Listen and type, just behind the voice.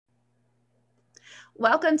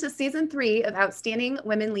Welcome to Season 3 of Outstanding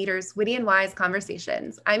Women Leaders Witty and Wise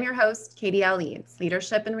Conversations. I'm your host, Katie L. Leeds,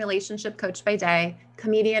 leadership and relationship coach by day,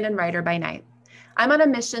 comedian and writer by night. I'm on a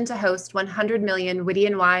mission to host 100 million witty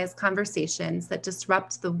and wise conversations that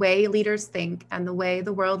disrupt the way leaders think and the way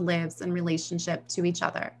the world lives in relationship to each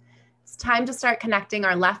other. It's time to start connecting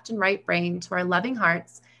our left and right brain to our loving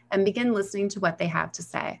hearts and begin listening to what they have to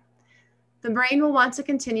say. The brain will want to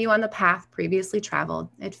continue on the path previously traveled.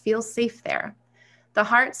 It feels safe there. The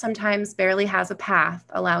heart sometimes barely has a path,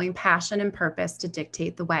 allowing passion and purpose to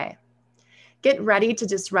dictate the way. Get ready to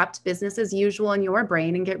disrupt business as usual in your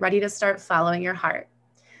brain and get ready to start following your heart.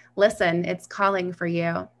 Listen, it's calling for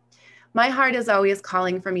you. My heart is always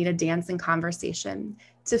calling for me to dance in conversation,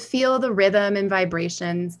 to feel the rhythm and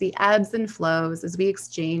vibrations, the ebbs and flows as we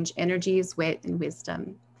exchange energies, wit, and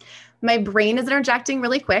wisdom. My brain is interjecting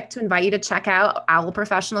really quick to invite you to check out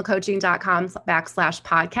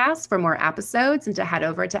owlprofessionalcoaching.com/podcast for more episodes and to head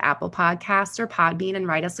over to Apple Podcasts or Podbean and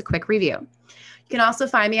write us a quick review. You can also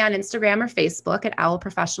find me on Instagram or Facebook at Owl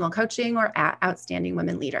Professional Coaching or at Outstanding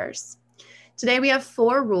Women Leaders. Today, we have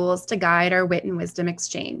 4 rules to guide our wit and wisdom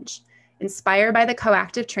exchange. Inspired by the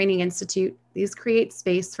Coactive Training Institute, these create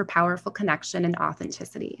space for powerful connection and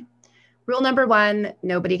authenticity. Rule number 1,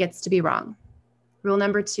 nobody gets to be wrong. Rule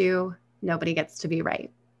number 2, nobody gets to be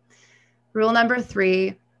right. Rule number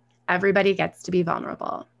 3, everybody gets to be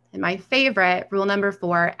vulnerable. And my favorite, rule number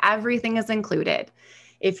 4, everything is included.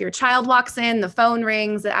 If your child walks in, the phone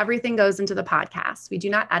rings, everything goes into the podcast. We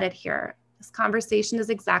do not edit here. This conversation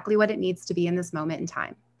is exactly what it needs to be in this moment in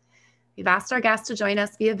time. We've asked our guests to join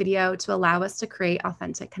us via video to allow us to create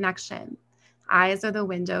authentic connection. Eyes are the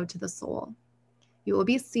window to the soul. You will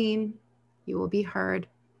be seen, you will be heard.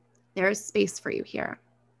 There is space for you here.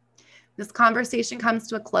 This conversation comes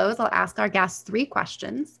to a close. I'll ask our guests 3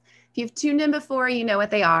 questions. If you've tuned in before, you know what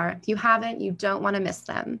they are. If you haven't, you don't want to miss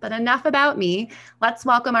them. But enough about me. Let's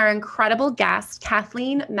welcome our incredible guest,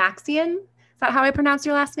 Kathleen Maxian. Is that how I pronounce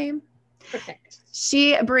your last name? Perfect.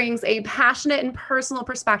 She brings a passionate and personal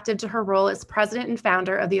perspective to her role as president and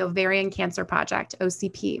founder of the Ovarian Cancer Project,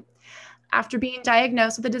 OCP. After being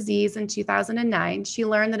diagnosed with the disease in 2009, she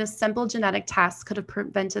learned that a simple genetic test could have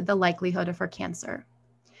prevented the likelihood of her cancer.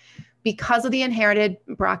 Because of the inherited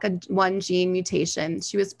BRCA1 gene mutation,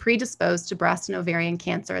 she was predisposed to breast and ovarian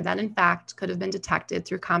cancer that, in fact, could have been detected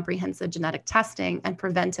through comprehensive genetic testing and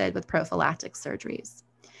prevented with prophylactic surgeries.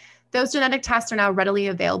 Those genetic tests are now readily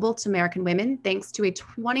available to American women thanks to a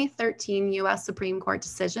 2013 U.S. Supreme Court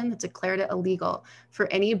decision that declared it illegal for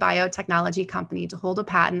any biotechnology company to hold a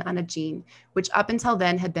patent on a gene, which up until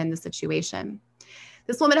then had been the situation.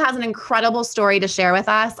 This woman has an incredible story to share with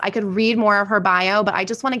us. I could read more of her bio, but I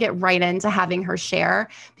just want to get right into having her share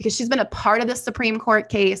because she's been a part of this Supreme Court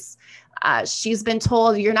case. She's been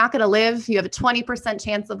told you're not going to live. You have a 20%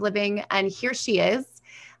 chance of living. And here she is.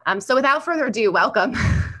 So without further ado, welcome.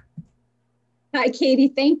 Hi, Katie.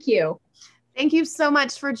 Thank you. Thank you so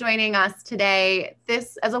much for joining us today.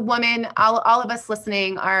 This, as a woman, all of us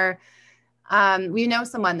listening are, we know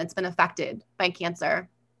someone that's been affected by cancer,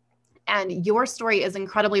 and your story is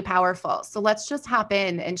incredibly powerful. So let's just hop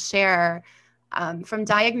in and share from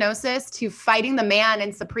diagnosis to fighting the man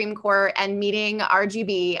in Supreme Court and meeting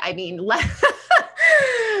RGB. I mean,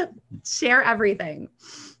 share everything.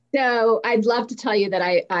 So I'd love to tell you that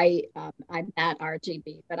I'm at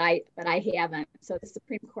RGB, but I haven't. So the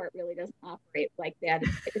Supreme Court really doesn't operate like that.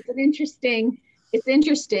 It's interesting.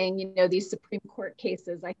 You know, these Supreme Court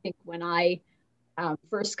cases. I think when I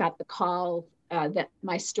first got the call that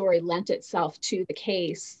my story lent itself to the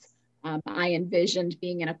case, I envisioned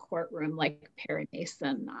being in a courtroom like Perry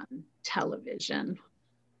Mason on television,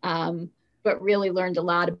 but really learned a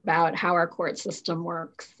lot about how our court system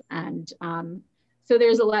works and. So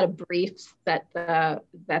there's a lot of briefs that the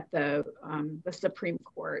Supreme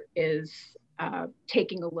Court is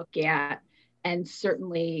taking a look at, and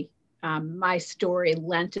certainly my story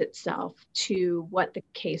lent itself to what the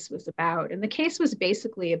case was about. And the case was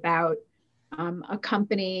basically about a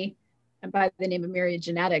company by the name of Myriad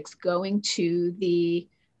Genetics going to the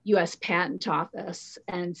U.S. Patent Office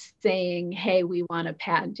and saying, "Hey, we want to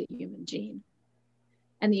patent a human gene,"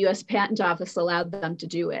 and the U.S. Patent Office allowed them to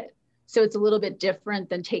do it. So it's a little bit different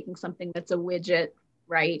than taking something that's a widget,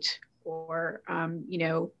 right? Or,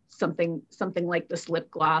 something like this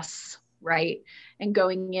lip gloss, right? And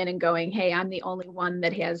going in and going, "Hey, I'm the only one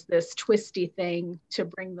that has this twisty thing to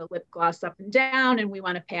bring the lip gloss up and down, and we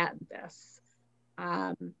want to patent this."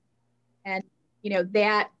 That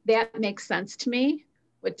makes sense to me.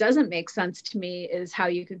 What doesn't make sense to me is how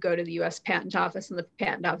you could go to the U.S. Patent Office and the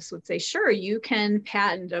Patent Office would say, "Sure, you can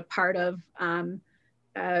patent a part of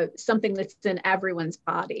something that's in everyone's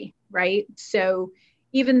body, right? So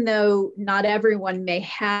even though not everyone may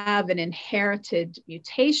have an inherited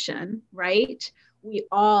mutation, right? We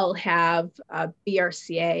all have a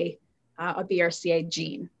BRCA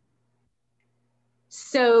gene.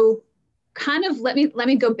 So kind of let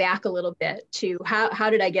me go back a little bit to how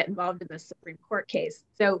did I get involved in this Supreme Court case?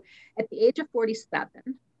 So at the age of 47,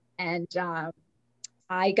 and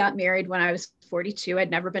I got married when I was 42.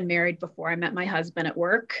 I'd never been married before. I met my husband at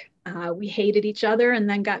work. We hated each other and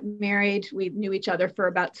then got married. We knew each other for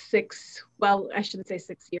about I shouldn't say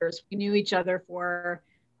 6 years. We knew each other for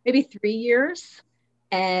maybe 3 years.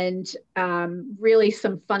 And really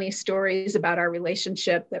some funny stories about our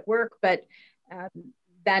relationship at work. But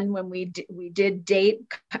then when we did date,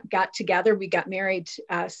 got together, we got married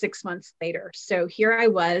 6 months later. So here I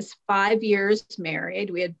was, 5 years married.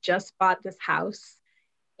 We had just bought this house.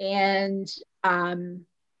 And I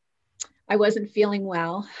wasn't feeling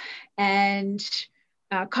well, and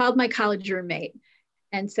called my college roommate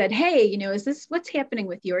and said, hey, what's happening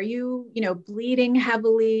with you? Are you, bleeding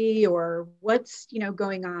heavily, or what's,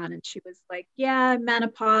 going on? And she was like, yeah,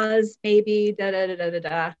 menopause, maybe, da, da, da, da, da,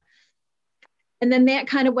 da. And then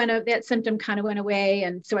that symptom kind of went away.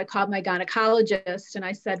 And so I called my gynecologist and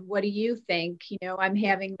I said, what do you think? I'm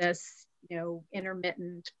having this,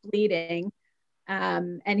 intermittent bleeding.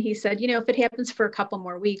 And he said, if it happens for a couple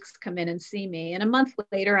more weeks, come in and see me. And a month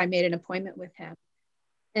later, I made an appointment with him.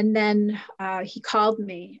 And then he called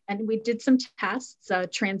me and we did some tests, a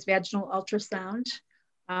transvaginal ultrasound,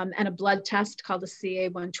 and a blood test called a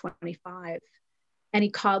CA-125. And he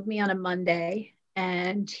called me on a Monday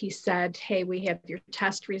and he said, hey, we have your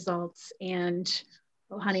test results. And,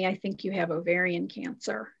 oh, honey, I think you have ovarian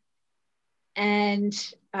cancer. And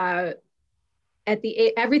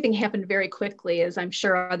everything happened very quickly, as I'm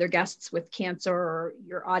sure other guests with cancer or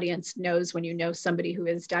your audience knows. When you know somebody who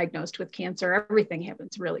is diagnosed with cancer, everything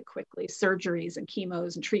happens really quickly, surgeries and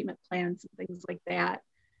chemos and treatment plans and things like that.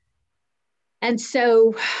 And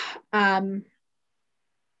so after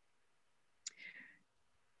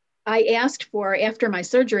my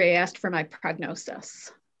surgery, I asked for my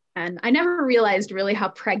prognosis. And I never realized really how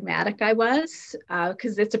pragmatic I was,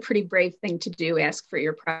 because it's a pretty brave thing to do, ask for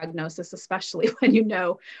your prognosis, especially when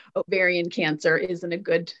ovarian cancer isn't a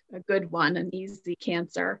good one, an easy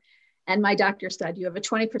cancer. And my doctor said, you have a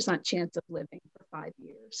 20% chance of living for 5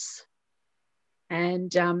 years.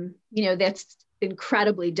 And, that's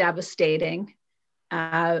incredibly devastating.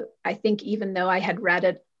 I think even though I had read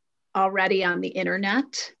it already on the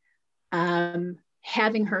internet,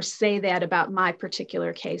 having her say that about my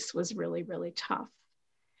particular case was really, really tough.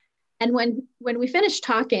 And when we finished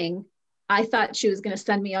talking, I thought she was going to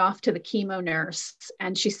send me off to the chemo nurse.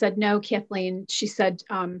 And she said, no, Kathleen, she said,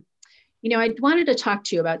 I wanted to talk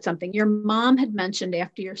to you about something. Your mom had mentioned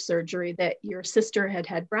after your surgery that your sister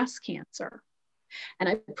had breast cancer. And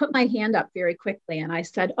I put my hand up very quickly and I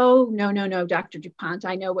said, oh, no, Dr. DuPont,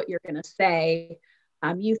 I know what you're going to say.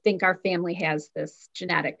 You think our family has this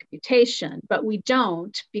genetic mutation, but we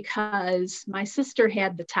don't, because my sister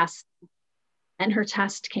had the test and her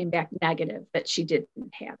test came back negative that she didn't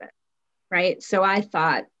have it, right? So I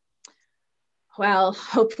thought, well,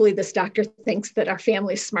 hopefully this doctor thinks that our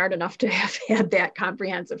family's smart enough to have had that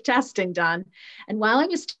comprehensive testing done. And while I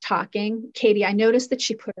was talking, Katie, I noticed that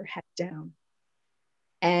she put her head down.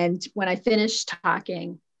 And when I finished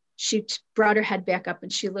talking, she brought her head back up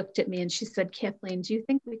and she looked at me and she said, Kathleen, do you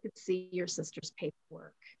think we could see your sister's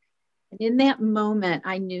paperwork? And in that moment,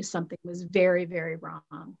 I knew something was very, very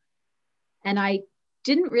wrong. And I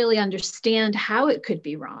didn't really understand how it could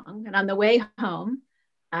be wrong. And on the way home,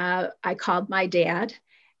 I called my dad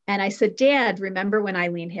and I said, Dad, remember when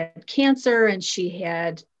Eileen had cancer and she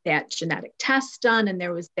had that genetic test done, and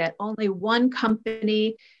there was that only one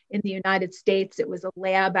company in the United States, it was a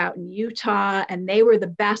lab out in Utah, and they were the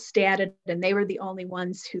best at it, and they were the only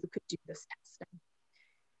ones who could do this testing.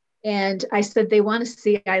 And I said, they want to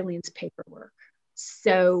see Eileen's paperwork.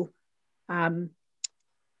 So when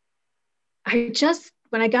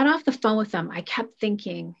I got off the phone with them, I kept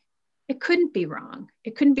thinking, it couldn't be wrong.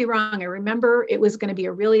 It couldn't be wrong. I remember it was going to be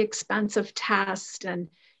a really expensive test. And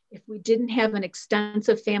if we didn't have an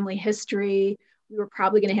extensive family history, we were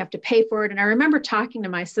probably going to have to pay for it. And I remember talking to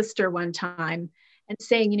my sister one time and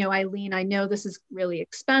saying, Eileen, I know this is really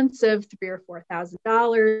expensive, $3,000 or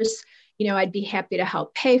 $4,000. I'd be happy to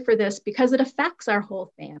help pay for this because it affects our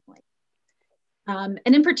whole family. And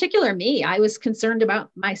in particular, me, I was concerned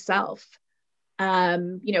about myself.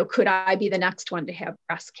 Could I be the next one to have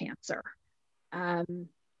breast cancer?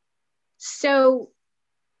 So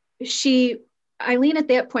Eileen at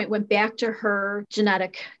that point went back to her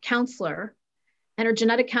genetic counselor And her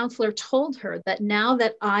genetic counselor told her that now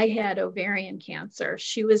that I had ovarian cancer,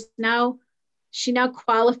 she now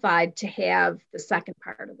qualified to have the second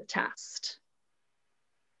part of the test,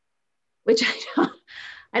 which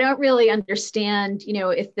I don't really understand.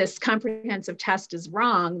 If this comprehensive test is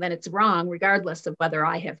wrong, then it's wrong, regardless of whether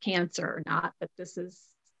I have cancer or not. But this is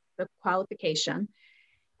the qualification.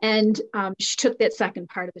 And she took that second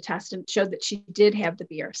part of the test and showed that she did have the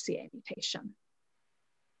BRCA mutation.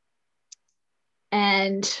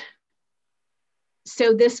 And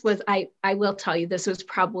so this was, I will tell you, this was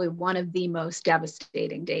probably one of the most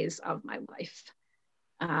devastating days of my life,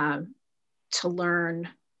 to learn.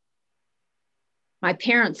 My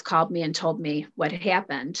parents called me and told me what had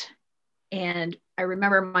happened. And I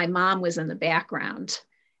remember my mom was in the background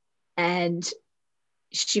and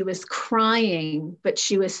she was crying, but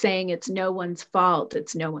she was saying, it's no one's fault.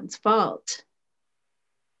 It's no one's fault.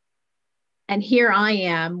 And here I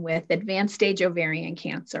am with advanced stage ovarian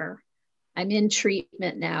cancer. I'm in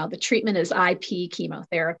treatment now. The treatment is IP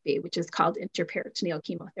chemotherapy, which is called intraperitoneal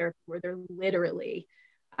chemotherapy, where they're literally,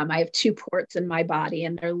 I have 2 ports in my body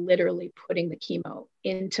and they're literally putting the chemo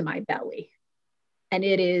into my belly. And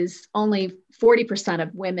it is only 40%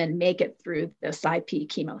 of women make it through this IP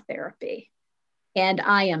chemotherapy. And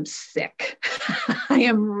I am sick. I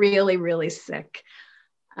am really, really sick.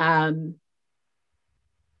 And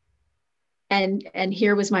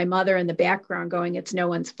here was my mother in the background going, it's no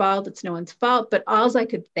one's fault, it's no one's fault. But all I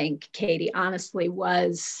could think, Katie, honestly,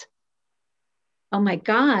 was, oh my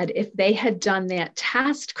God, if they had done that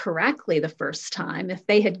test correctly the first time, if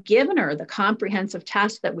they had given her the comprehensive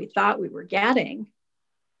test that we thought we were getting,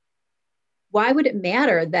 why would it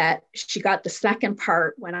matter that she got the second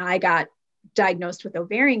part when I got diagnosed with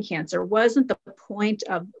ovarian cancer? Wasn't the point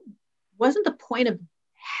of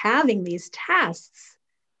having these tests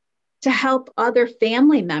to help other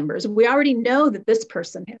family members? We already know that this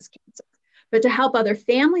person has cancer, but to help other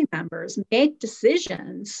family members make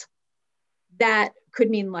decisions that could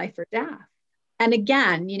mean life or death. And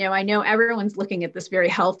again, I know everyone's looking at this very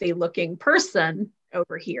healthy looking person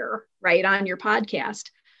over here, right, on your podcast.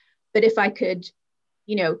 But if I could,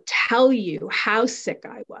 tell you how sick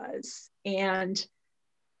I was and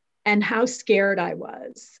how scared I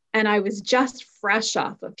was. And I was just fresh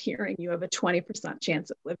off of hearing you have a 20%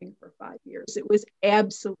 chance of living for 5 years. It was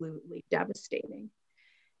absolutely devastating.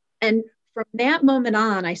 And from that moment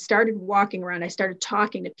on, I started walking around. I started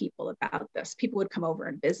talking to people about this. People would come over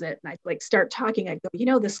and visit, and I'd start talking. I'd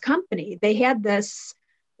go, this company, they had this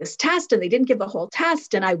test and they didn't give the whole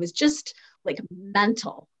test. And I was just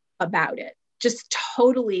mental about it, just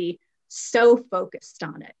totally so focused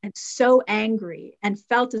on it and so angry, and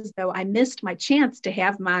felt as though I missed my chance to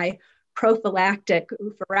have my prophylactic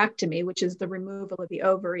oophorectomy, which is the removal of the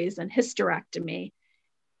ovaries, and hysterectomy.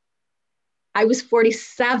 I was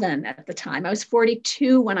 47 at the time. I was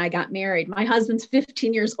 42 when I got married. My husband's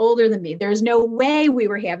 15 years older than me. There's no way we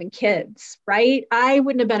were having kids, right? I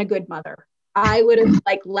wouldn't have been a good mother. I would have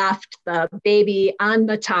left the baby on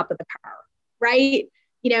the top of the car, right?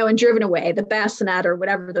 And driven away, the bassinet or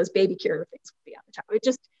whatever those baby carrier things would be on the top. It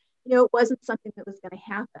just, it wasn't something that was going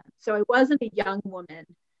to happen. So I wasn't a young woman,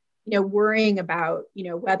 worrying about,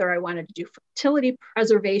 whether I wanted to do fertility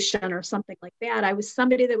preservation or something like that. I was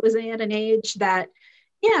somebody that was at an age that,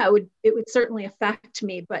 it would certainly affect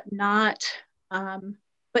me, but not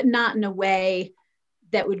in a way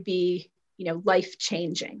that would be, life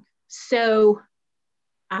changing. So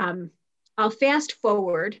I'll fast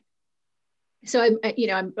forward. So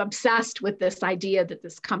I'm obsessed with this idea that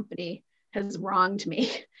this company has wronged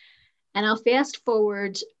me. And I'll fast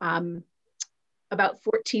forward about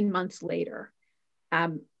 14 months later,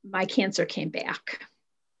 my cancer came back.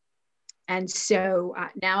 And so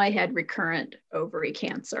now I had recurrent ovary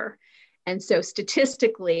cancer. And so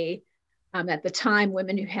statistically, at the time,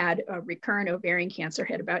 women who had recurrent ovarian cancer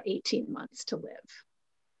had about 18 months to live.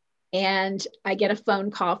 And I get a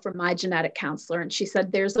phone call from my genetic counselor, and she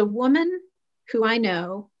said, there's a woman who I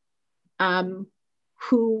know,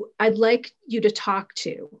 who I'd like you to talk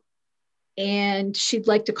to, and she'd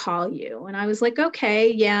like to call you. And I was like,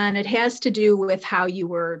 okay, yeah. And it has to do with how you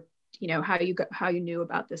were, how you knew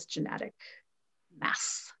about this genetic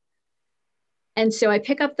mess. And so I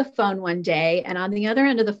pick up the phone one day, and on the other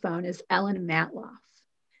end of the phone is Ellen Matloff.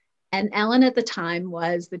 And Ellen at the time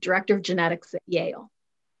was the director of genetics at Yale.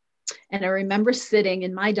 And I remember sitting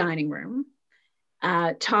in my dining room,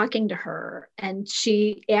 talking to her, and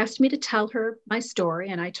she asked me to tell her my story.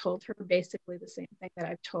 And I told her basically the same thing that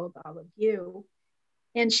I've told all of you.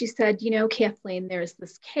 And she said, Kathleen, there's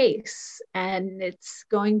this case, and it's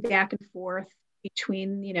going back and forth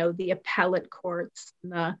between, the appellate courts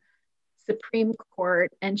and the Supreme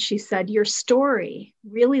Court, and she said, your story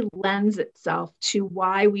really lends itself to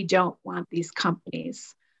why we don't want these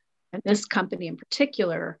companies, and this company in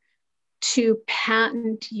particular, to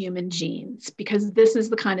patent human genes, because this is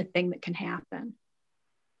the kind of thing that can happen.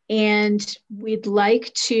 And we'd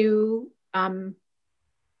like to,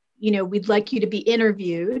 we'd like you to be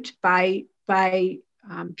interviewed by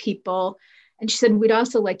people. And she said, we'd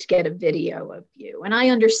also like to get a video of you. And I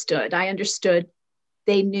understood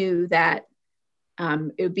they knew that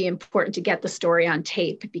it would be important to get the story on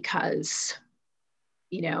tape because,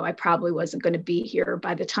 I probably wasn't going to be here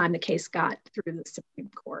by the time the case got through the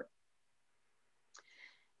Supreme Court.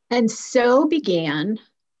 And so began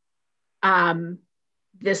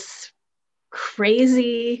this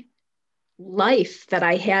crazy life that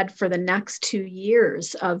I had for the next 2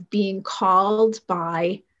 years of being called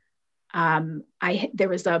by, there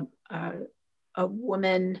was a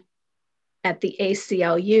woman at the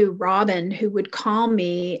ACLU, Robin, who would call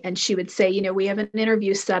me and she would say, we have an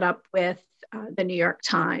interview set up with the New York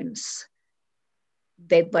Times.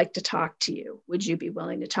 They'd like to talk to you. Would you be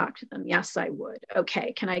willing to talk to them? Yes, I would.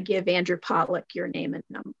 Okay, can I give Andrew Pollack your name and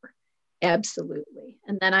number? Absolutely.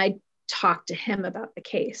 And then I'd talk to him about the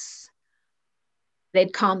case.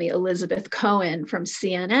 They'd call me, Elizabeth Cohen from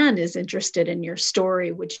CNN is interested in your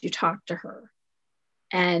story. Would you talk to her?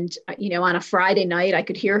 And, on a Friday night, I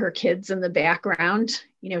could hear her kids in the background.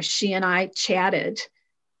 She and I chatted.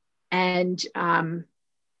 And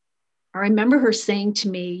I remember her saying to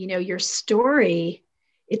me, your story,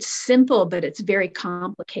 it's simple, but it's very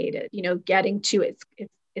complicated. Getting to it,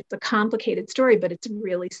 it's a complicated story, but it's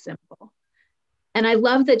really simple. And I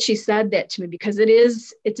love that she said that to me because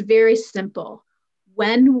it's very simple.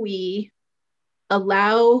 When we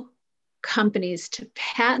allow companies to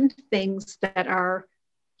patent things that are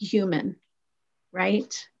human,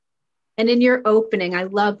 right? And in your opening, I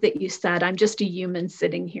love that you said, I'm just a human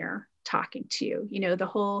sitting here talking to you. The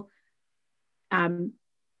whole,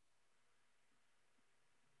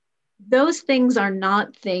 those things are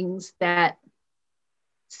not things that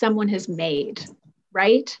someone has made,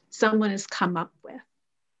 right? Someone has come up with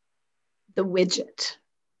the widget,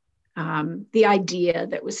 the idea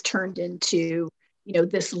that was turned into,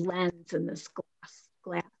 this lens and this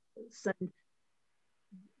glasses. And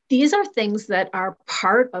these are things that are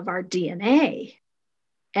part of our DNA,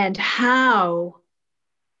 and how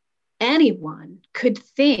anyone could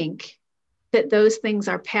think that those things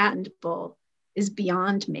are patentable is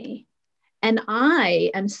beyond me. And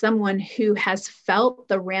I am someone who has felt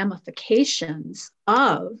the ramifications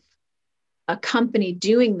of a company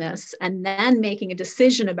doing this and then making a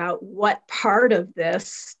decision about what part of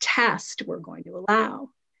this test we're going to allow.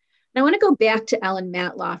 And I want to go back to Ellen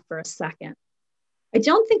Matloff for a second. I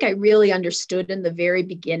don't think I really understood in the very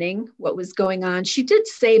beginning what was going on. She did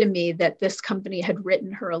say to me that this company had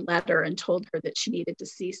written her a letter and told her that she needed to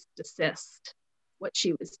cease and desist what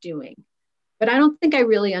she was doing. But I don't think I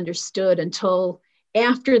really understood until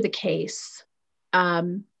after the case.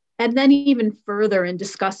 And then even further in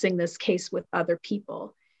discussing this case with other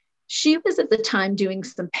people. She was at the time doing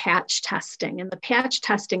some patch testing, and the patch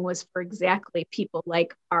testing was for exactly people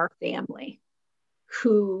like our family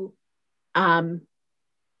who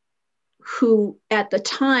at the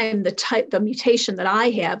time, the mutation that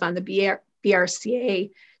I have on the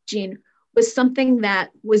BRCA gene was something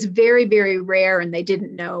that was very, very rare and they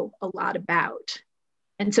didn't know a lot about.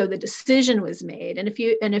 And so the decision was made. And if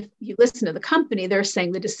you listen to the company, they're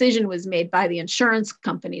saying the decision was made by the insurance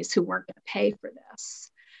companies who weren't going to pay for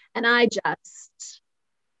this. And I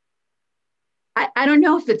don't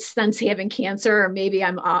know if it's since having cancer or maybe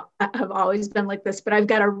I've always been like this, but I've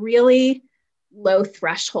got a really low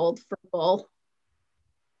threshold for bull.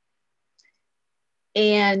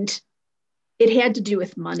 And it had to do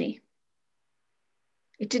with money.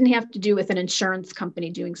 It didn't have to do with an insurance company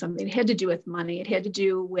doing something. It had to do with money. It had to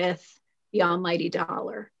do with the almighty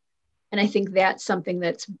dollar. And I think that's something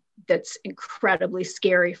that's incredibly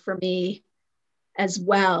scary for me as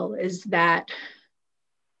well, is that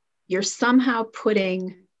you're somehow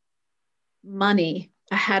putting money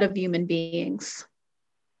ahead of human beings.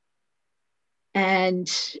 And,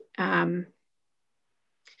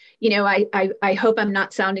 I hope I'm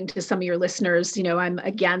not sounding to some of your listeners, I'm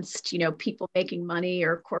against, people making money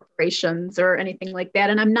or corporations or anything like that.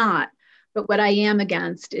 And I'm not. But what I am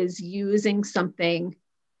against is using something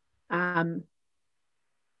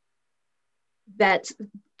that's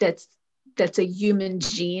a human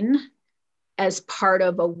gene as part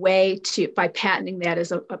of a way to, by patenting that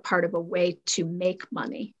as a part of a way to make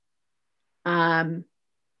money.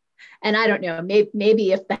 And I don't know,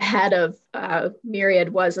 maybe if the head of Myriad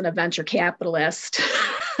wasn't a venture capitalist,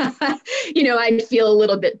 I'd feel a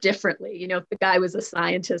little bit differently, if the guy was a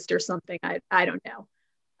scientist or something. I don't know.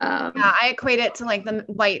 Yeah, I equate it to like the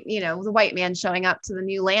white man showing up to the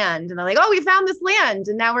new land and they're like, oh, we found this land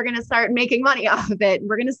and now we're going to start making money off of it and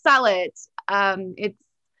we're going to sell it.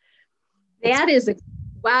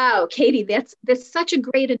 Wow, Katie, that's such a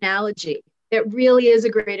great analogy. It really is a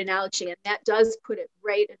great analogy. And that does put it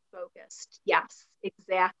right in focus. Yes,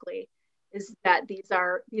 exactly. Is that these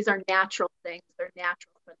are natural things. They're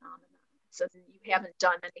natural phenomena. So you haven't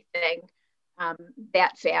done anything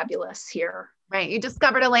that fabulous here. Right. You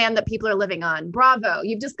discovered a land that people are living on. Bravo.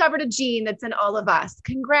 You've discovered a gene that's in all of us.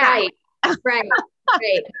 Congrats. Right.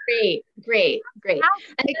 Great. And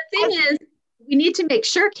the thing is, we need to make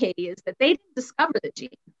sure, Katie, is that they didn't discover the gene,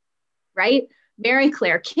 right? Mary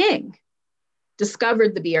Claire King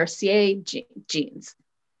discovered the BRCA genes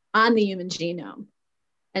on the human genome.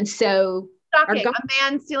 And so shocking. A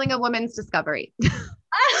man stealing a woman's discovery. It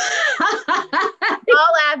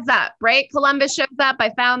all adds up, right? Columbus shows up.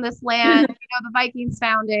 I found this land. The Vikings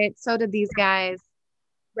found it. So did these guys.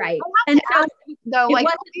 Right. And though, it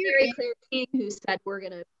wasn't Mary Claire King who said we're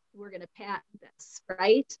gonna patent this,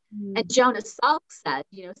 right? Mm-hmm. And Jonas Salk said,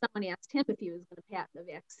 someone asked him if he was going to patent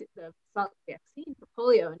the Salk vaccine for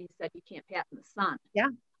polio, and he said you can't patent the sun. Yeah.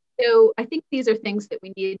 So I think these are things that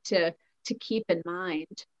we need to keep in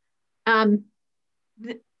mind.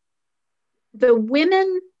 The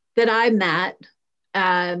women that I met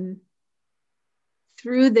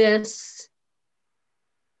through this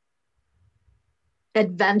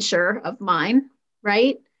adventure of mine,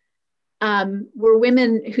 right, were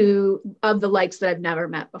women who, of the likes that I've never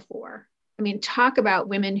met before. I mean, talk about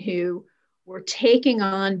women who were taking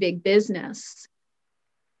on big business.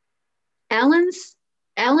 Ellen,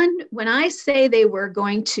 when I say they were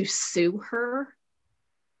going to sue her,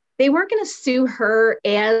 they weren't going to sue her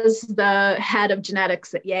as the head of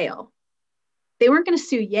genetics at Yale. They weren't going to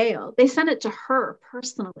sue Yale. They sent it to her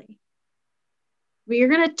personally. You're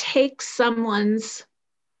going to take someone's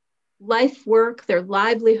life work, their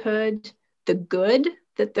livelihood, the good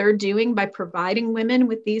that they're doing by providing women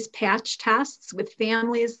with these patch tests, with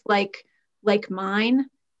families like mine.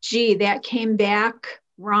 Gee, that came back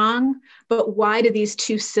wrong. But why do these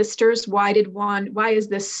two sisters, why is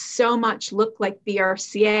this so much look like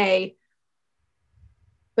BRCA,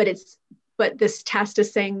 but this test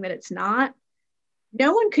is saying that it's not?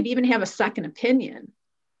 No one could even have a second opinion.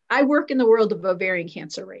 I work in the world of ovarian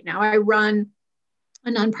cancer right now. I run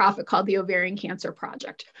a nonprofit called the Ovarian Cancer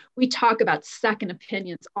Project. We talk about second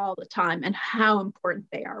opinions all the time and how important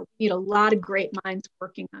they are. We need a lot of great minds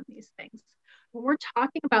working on these things. When we're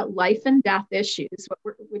talking about life and death issues,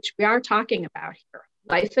 which we are talking about here,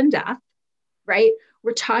 life and death, right?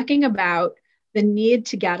 We're talking about the need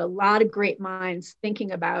to get a lot of great minds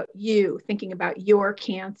thinking about you, thinking about your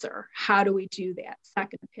cancer. How do we do that?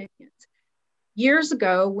 Second opinions. Years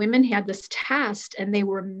ago, women had this test and they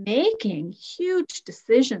were making huge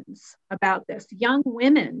decisions about this. Young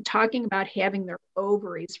women talking about having their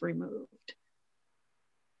ovaries removed.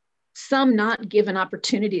 Some not given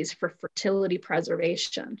opportunities for fertility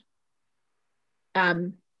preservation.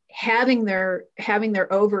 Having their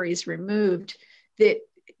ovaries removed, that,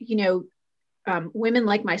 women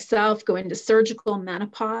like myself go into surgical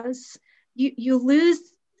menopause.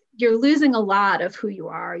 You're losing a lot of who you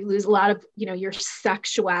are. You lose a lot of, your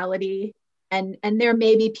sexuality. And there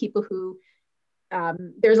may be people who,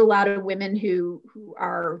 there's a lot of women who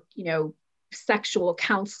are, sexual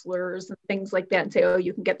counselors and things like that and say, oh,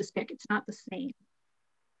 you can get this back. It's not the same,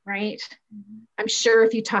 right? Mm-hmm. I'm sure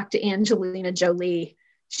if you talk to Angelina Jolie,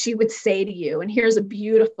 she would say to you, and here's a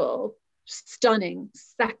beautiful, stunning,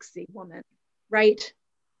 sexy woman, right?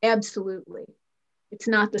 Absolutely. It's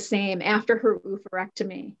not the same after her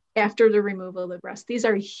oophorectomy, after the removal of the breast. These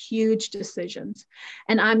are huge decisions.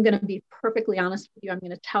 And I'm going to be perfectly honest with you. I'm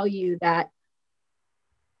going to tell you that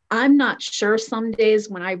I'm not sure some days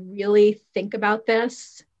when I really think about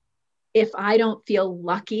this, if I don't feel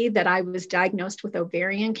lucky that I was diagnosed with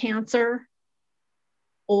ovarian cancer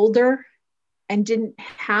older and didn't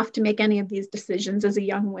have to make any of these decisions as a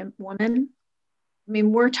young woman. I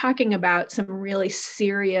mean, we're talking about some really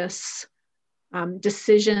serious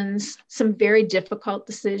decisions, some very difficult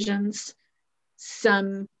decisions,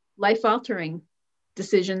 some life-altering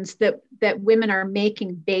decisions that women are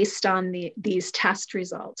making based on these test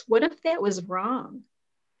results. What if that was wrong?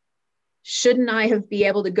 Shouldn't I have been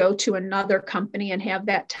able to go to another company and have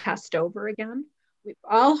that test over again? We've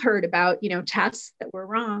all heard about, tests that were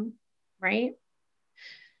wrong, right?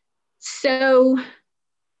 So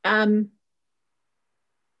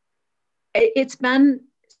it's been,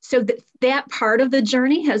 so that part of the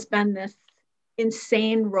journey has been this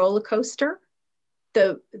insane roller coaster.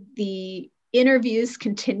 The interviews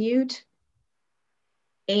continued,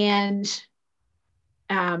 and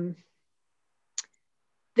the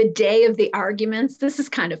day of the arguments, this is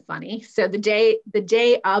kind of funny. So the day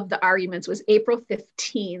of the arguments was April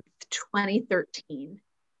 15th, 2013.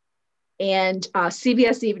 And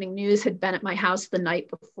CBS Evening News had been at my house the night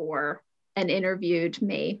before and interviewed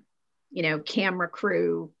me, you know, camera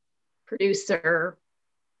crew, producer,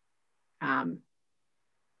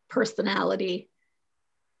 personality,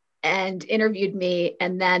 and interviewed me.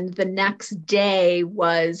 And then the next day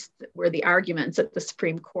were the arguments at the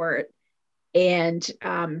Supreme Court. And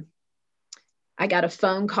I got a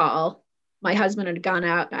phone call. My husband had gone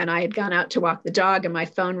out and I had gone out to walk the dog, and my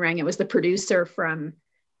phone rang. It was the producer from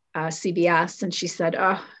CBS. And she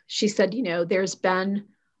said, you know, there's been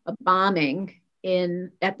a bombing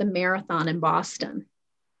at the marathon in Boston.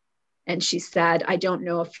 And she said, I don't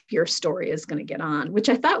know if your story is going to get on, which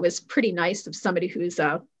I thought was pretty nice of somebody who's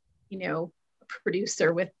a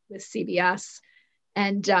producer with CBS.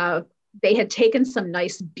 And they had taken some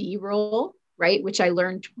nice B-roll, right? Which I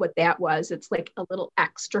learned what that was. It's like a little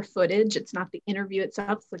extra footage. It's not the interview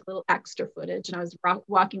itself. It's like a little extra footage. And I was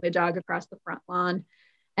walking the dog across the front lawn,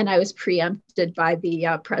 and I was preempted by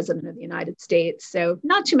the President of the United States. So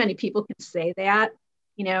not too many people can say that.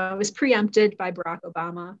 You know, I was preempted by Barack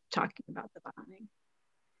Obama talking about the bombing.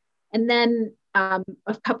 And then a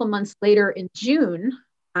couple months later on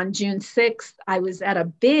June 6th, I was at a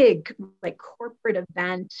big like corporate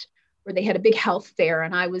event where they had a big health fair,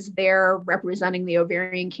 and I was there representing the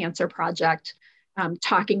Ovarian Cancer Project,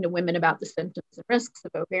 talking to women about the symptoms and risks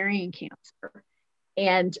of ovarian cancer.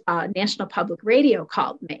 And National Public Radio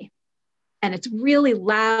called me, and it's really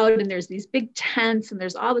loud, and there's these big tents, and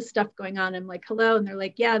there's all this stuff going on. I'm like, hello. And they're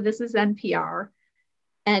like, yeah, this is NPR.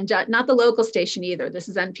 And not the local station either. This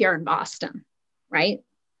is NPR in Boston, right?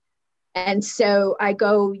 And so I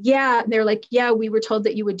go, yeah. And they're like, yeah, we were told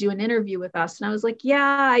that you would do an interview with us. And I was like,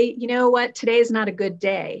 yeah, you know what? Today is not a good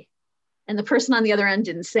day. And the person on the other end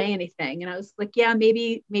didn't say anything. And I was like, yeah,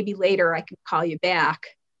 maybe later I can call you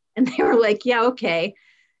back. And they were like, yeah, okay.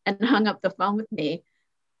 And hung up the phone with me.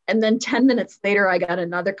 And then 10 minutes later, I got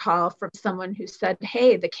another call from someone who said,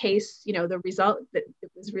 hey, the case, you know, the result that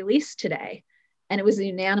it was released today. And it was a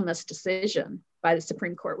unanimous decision by the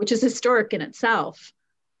Supreme Court, which is historic in itself.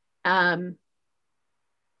 And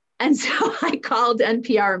so I called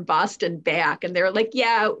NPR in Boston back, and they were like,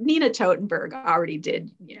 yeah, Nina Totenberg already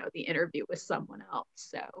did, you know, the interview with someone else.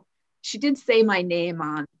 So she did say my name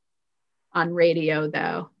on radio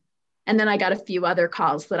though. And then I got a few other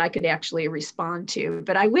calls that I could actually respond to.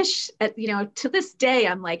 But I wish, you know, to this day,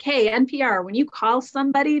 I'm like, hey, NPR, when you call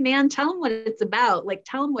somebody, man, tell them what it's about. Like,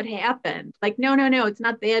 tell them what happened. Like, no, it's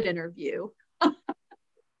not that interview.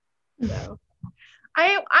 So.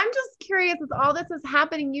 I'm just curious, as all this is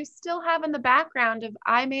happening, you still have in the background of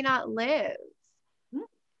I May Not Live.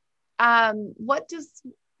 What does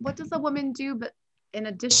a woman do, but in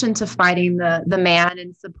addition to fighting the man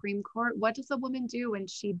in Supreme Court, what does a woman do when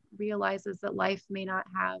she realizes that life may not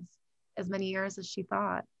have as many years as she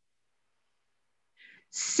thought?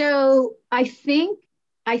 So I think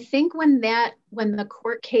when the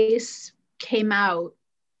court case came out,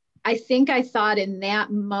 I think I thought in that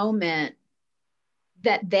moment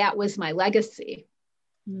that was my legacy.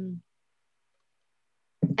 And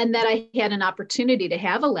that I had an opportunity to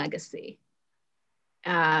have a legacy.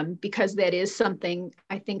 Because that is something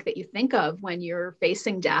I think that you think of when you're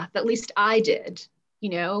facing death. At least I did, you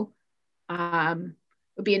know. It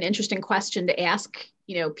would be an interesting question to ask,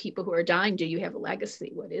 you know, people who are dying, do you have a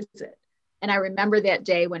legacy? What is it? And I remember that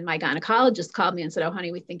day when my gynecologist called me and said, oh,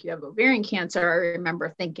 honey, we think you have ovarian cancer. I remember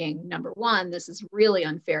thinking, number one, this is really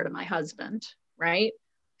unfair to my husband, right?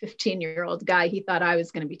 15-year-old guy, he thought I was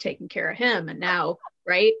going to be taking care of him. And now,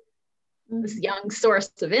 right? This young source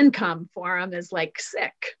of income for him is like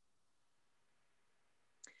sick.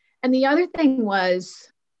 And the other thing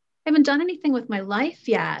was, I haven't done anything with my life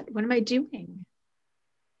yet. What am I doing?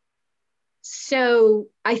 So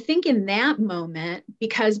I think in that moment,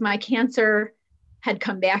 because my cancer had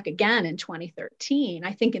come back again in 2013,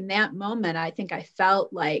 I think in that moment, I think I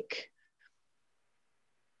felt like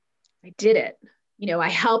I did it. You know, I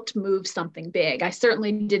helped move something big. I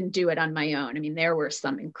certainly didn't do it on my own. I mean, there were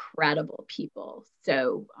some incredible people.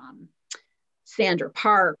 So Sandra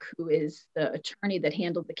Park, who is the attorney that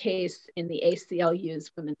handled the case in the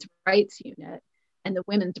ACLU's Women's Rights Unit, and the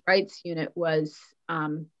Women's Rights Unit was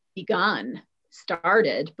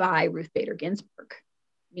started by Ruth Bader Ginsburg.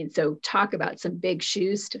 I mean, so talk about some big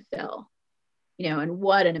shoes to fill, you know, and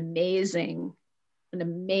what an amazing an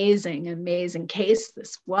amazing, amazing case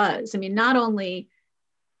this was. I mean, not only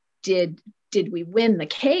did we win the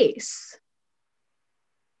case,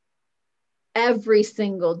 every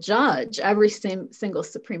single judge, every single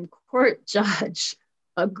Supreme Court judge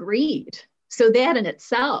agreed. So that in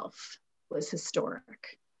itself was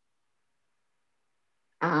historic.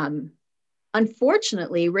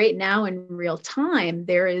 Unfortunately, right now in real time,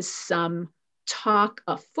 there is some talk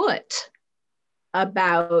afoot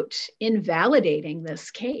about invalidating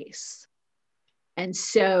this case. And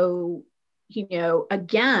so,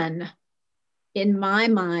 again, in my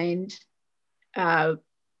mind, and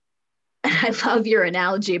I love your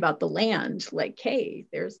analogy about the land, like, hey,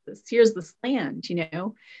 here's this land,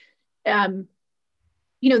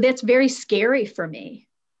 that's very scary for me.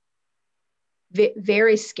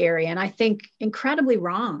 Very scary. And I think incredibly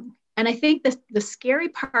wrong. And I think the scary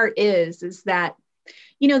part is that,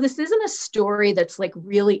 this isn't a story that's like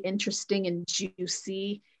really interesting and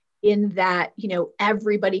juicy in that,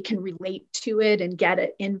 everybody can relate to it and get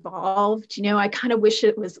it involved. I kind of wish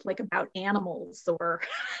it was like about animals or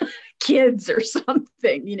kids or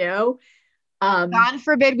something, God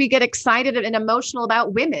forbid we get excited and emotional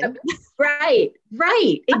about women. Right,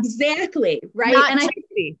 exactly, right. Not and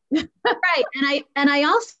juicy. Right, and I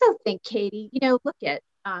also think, Katie, look at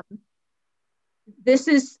this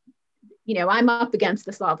is, I'm up against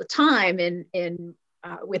this all the time in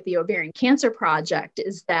with the Ovarian Cancer Project.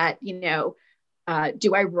 Is that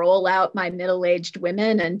do I roll out my middle-aged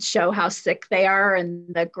women and show how sick they are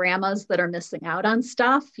and the grandmas that are missing out on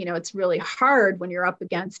stuff? It's really hard when you're up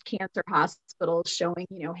against cancer hospitals showing,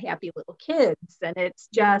 happy little kids. And it's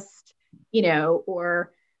just,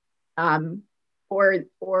 or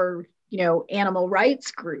animal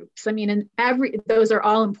rights groups. I mean, and those are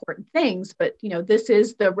all important things, but, this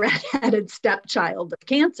is the redheaded stepchild of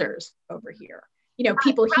cancers over here.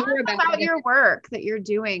 People hear about your work that you're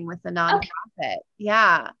doing with the nonprofit. Okay.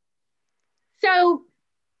 Yeah. So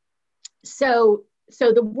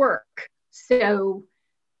the work. So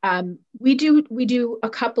we do a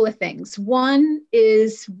couple of things. One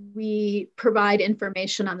is we provide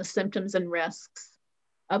information on the symptoms and risks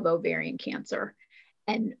of ovarian cancer.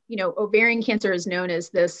 And, ovarian cancer is known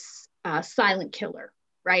as this silent killer,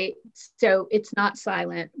 right? So it's not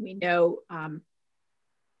silent. We know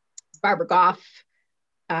Barbara Goff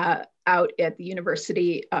out at the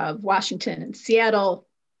University of Washington in Seattle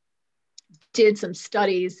did some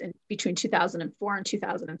studies between 2004 and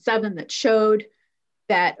 2007 that showed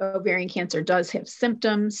that ovarian cancer does have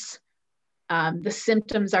symptoms. The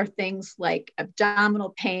symptoms are things like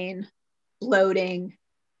abdominal pain, bloating,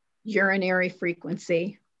 urinary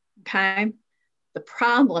frequency, okay? The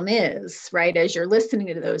problem is, right, as you're listening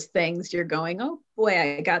to those things, you're going, oh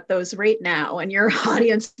boy, I got those right now. And your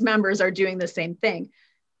audience members are doing the same thing.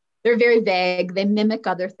 They're very vague. They mimic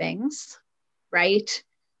other things, right?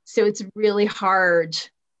 So it's really hard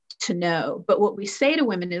to know. But what we say to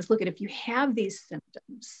women is, look, if you have these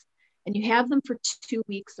symptoms and you have them for 2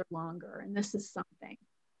 weeks or longer, and this is something.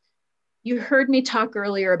 You heard me talk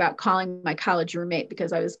earlier about calling my college roommate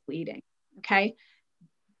because I was bleeding, okay?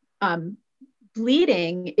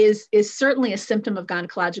 Bleeding is certainly a symptom of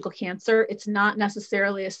gynecological cancer. It's not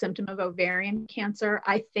necessarily a symptom of ovarian cancer.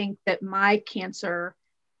 I think that my cancer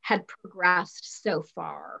had progressed so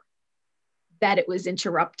far that it was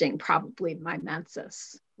interrupting probably my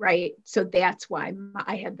menses, right? So that's why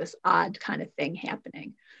I had this odd kind of thing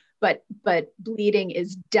happening. But bleeding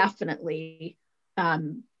is definitely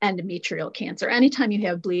endometrial cancer. Anytime you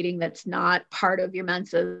have bleeding that's not part of your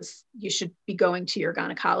menses, you should be going to your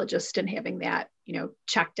gynecologist and having that,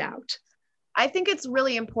 checked out. I think it's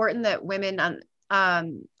really important that women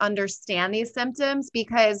understand these symptoms,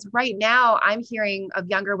 because right now I'm hearing of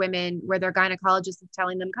younger women where their gynecologist is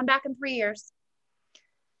telling them, come back in 3 years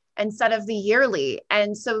instead of the yearly.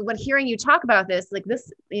 And so when hearing you talk about this, like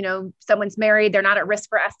this, someone's married, they're not at risk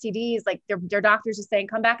for STDs, like their doctors are saying,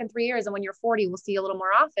 come back in 3 years. And when you're 40, we'll see you a little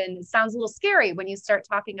more often. It sounds a little scary when you start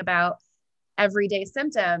talking about everyday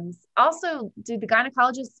symptoms. Also, do the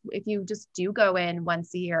gynecologists, if you just do go in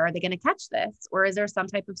once a year, are they going to catch this, or is there some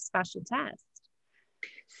type of special test?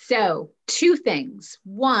 So 2 things.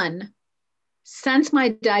 One, since my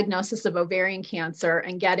diagnosis of ovarian cancer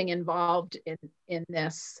and getting involved in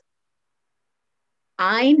this,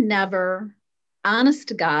 I never, honest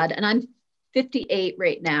to God, and I'm 58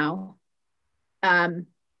 right now,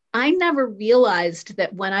 I never realized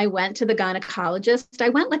that when I went to the gynecologist, I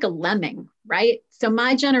went like a lemming, right? So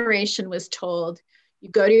my generation was told, you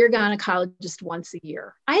go to your gynecologist once a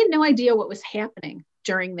year. I had no idea what was happening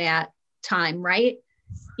during that time, right?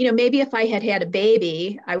 Maybe if I had had a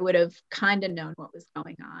baby, I would have kind of known what was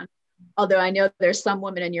going on. Although I know there's some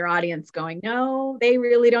women in your audience going, no, they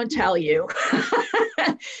really don't tell you.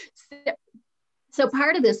 So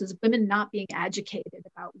part of this is women not being educated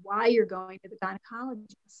about why you're going to the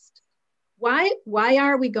gynecologist. Why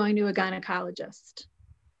are we going to a gynecologist?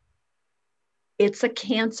 It's a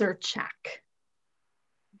cancer check.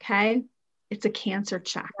 Okay? It's a cancer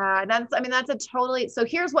check. Yeah, that's a totally, so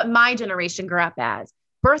here's what my generation grew up as.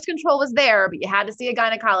 Birth control was there, but you had to see a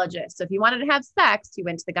gynecologist. So if you wanted to have sex, you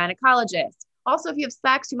went to the gynecologist. Also, if you have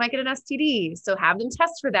sex, you might get an STD. So have them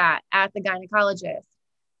test for that at the gynecologist.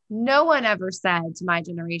 No one ever said to my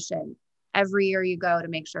generation, every year you go to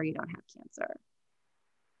make sure you don't have cancer.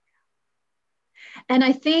 And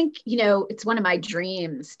I think, it's one of my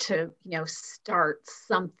dreams to, start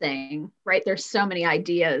something, right? There's so many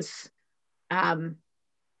ideas, to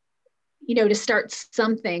start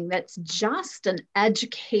something that's just an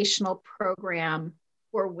educational program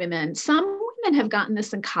for women. Some women have gotten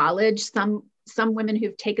this in college. Some women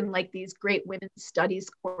who've taken like these great women's studies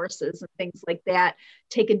courses and things like that,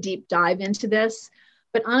 take a deep dive into this.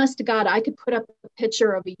 But honest to God, I could put up a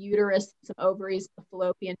picture of a uterus, some ovaries, the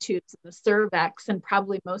fallopian tubes, and the cervix, and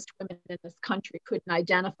probably most women in this country couldn't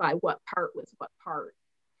identify what part was what part.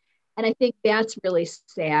 And I think that's really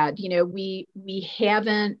sad. We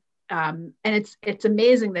haven't, and it's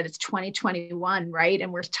amazing that it's 2021, right?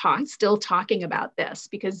 And we're still talking about this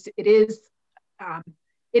because it is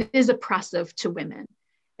oppressive to women.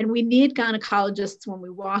 And we need gynecologists when we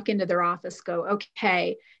walk into their office go,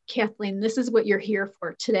 okay, Kathleen, this is what you're here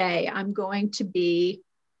for today. I'm going to be,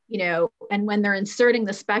 and when they're inserting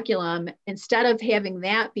the speculum, instead of having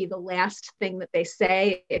that be the last thing that they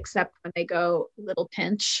say, except when they go little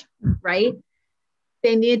pinch, right?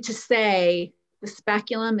 They need to say, the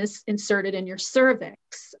speculum is inserted in your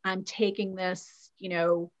cervix. I'm taking this,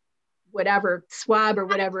 whatever swab or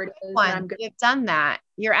whatever it is. You've done that.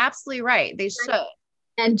 You're absolutely right. They should.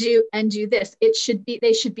 And do this. They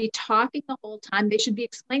should be talking the whole time. They should be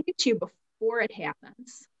explaining it to you before it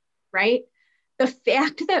happens, right? The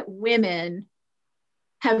fact that women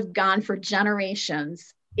have gone for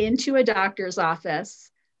generations into a doctor's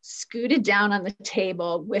office, scooted down on the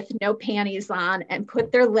table with no panties on and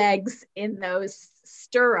put their legs in those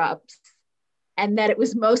stirrups, and that it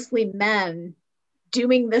was mostly men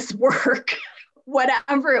doing this work,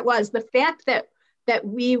 whatever it was, the fact that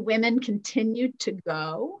we women continued to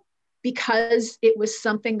go because it was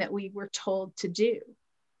something that we were told to do.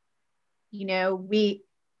 We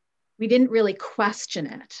didn't really question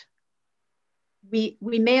it. We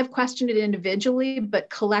may have questioned it individually, but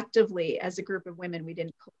collectively as a group of women, we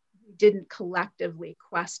didn't collectively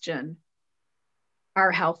question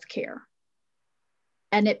our healthcare.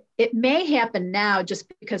 And it may happen now just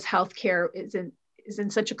because healthcare is in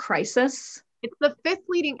such a crisis. It's the fifth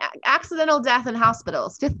leading accidental death in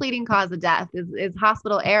hospitals. Fifth leading cause of death is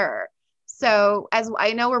hospital error. So as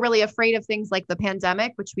I know, we're really afraid of things like the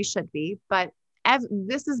pandemic, which we should be, but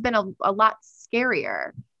this has been a lot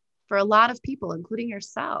scarier for a lot of people, including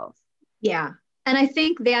yourself. Yeah. And I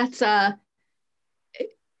think this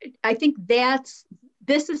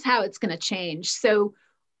is how it's going to change. So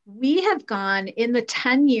we have gone in the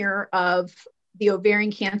 10-year of the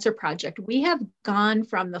Ovarian Cancer Project, we have gone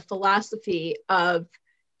from the philosophy of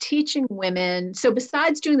teaching women. So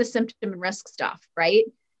besides doing the symptom and risk stuff, right?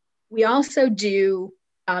 We also do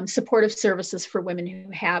supportive services for women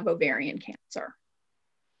who have ovarian cancer.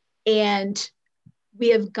 And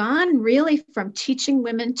we have gone really from teaching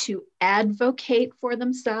women to advocate for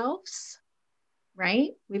themselves,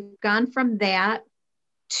 right? We've gone from that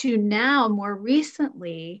to now more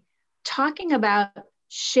recently talking about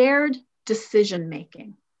shared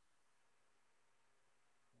decision-making.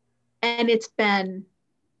 And it's been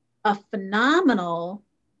a phenomenal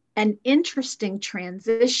and interesting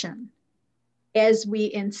transition as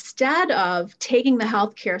we, instead of taking the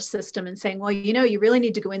healthcare system and saying, well, you really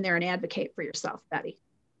need to go in there and advocate for yourself, Betty,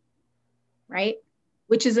 right?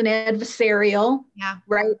 Which is an adversarial,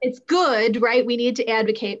 right? It's good, right? We need to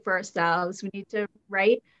advocate for ourselves. We need to,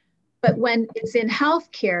 right? But when it's in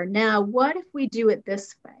healthcare, now what if we do it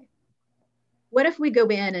this way? What if we go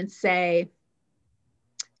in and say,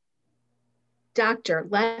 doctor,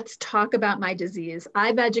 let's talk about my disease.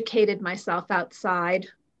 I've educated myself outside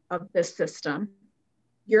of this system.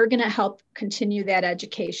 You're going to help continue that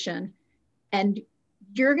education. And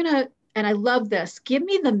and I love this, give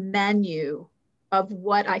me the menu of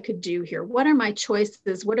what I could do here. What are my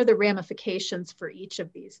choices? What are the ramifications for each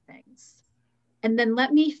of these things? And then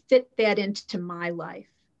let me fit that into my life.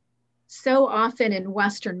 So often in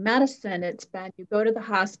Western medicine, it's been, you go to the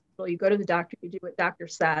hospital, you go to the doctor, you do what doctor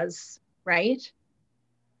says, right?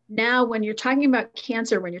 now when you're talking about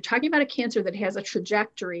cancer, when you're talking about a cancer that has a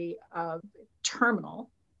trajectory of terminal,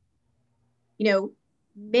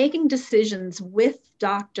 making decisions with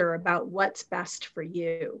doctor about what's best for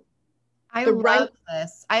you. I love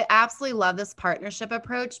this. I absolutely love this partnership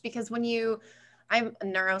approach, because I'm a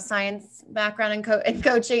neuroscience background in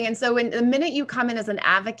coaching. And so the minute you come in as an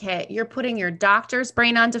advocate, you're putting your doctor's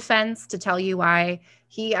brain on defense to tell you why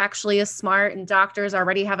he actually is smart, and doctors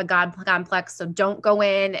already have a God complex. So don't go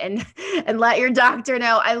in and let your doctor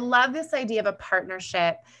know. I love this idea of a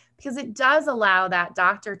partnership, because it does allow that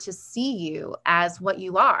doctor to see you as what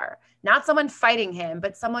you are, not someone fighting him,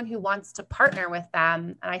 but someone who wants to partner with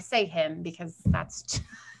them. And I say him because that's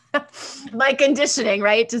my conditioning,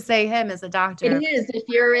 right? To say him as a doctor. It is. If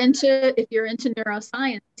you're into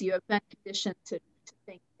neuroscience, you have been conditioned to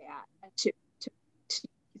think that, and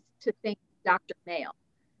to think Dr. Male.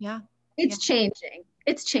 Yeah. It's changing.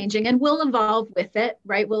 It's changing, and we'll evolve with it,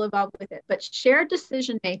 right? We'll evolve with it. But shared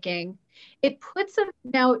decision making, it puts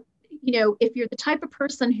now, if you're the type of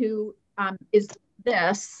person who is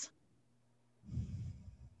this,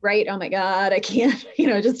 right? Oh my God, I can't,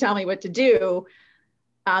 just tell me what to do.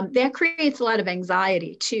 That creates a lot of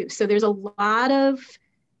anxiety too. So there's a lot of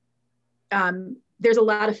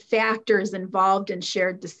factors involved in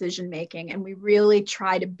shared decision making, and we really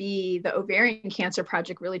try to be, the Ovarian Cancer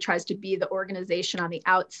Project really tries to be the organization on the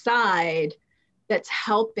outside that's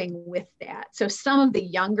helping with that. So some of the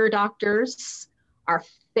younger doctors are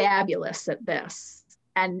fabulous at this,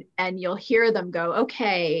 and you'll hear them go,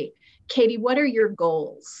 okay, Katie, what are your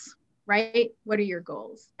goals? Right? What are your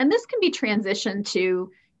goals? And this can be transitioned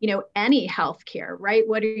to, any healthcare, right?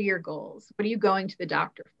 What are your goals? What are you going to the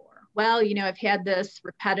doctor for? Well, I've had this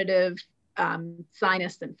repetitive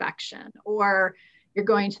sinus infection, or you're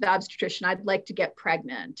going to the obstetrician. I'd like to get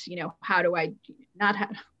pregnant. How do I not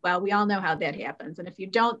have, well, we all know how that happens. And if you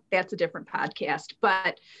don't, that's a different podcast,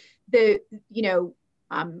 but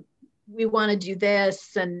we want to do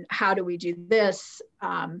this, and how do we do this?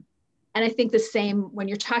 And I think the same when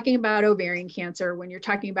you're talking about ovarian cancer, when you're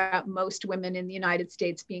talking about most women in the United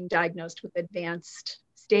States being diagnosed with advanced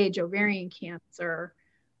stage ovarian cancer,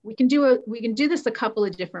 we can do this a couple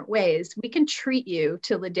of different ways. We can treat you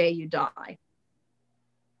till the day you die.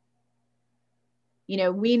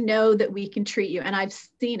 We know that we can treat you, and I've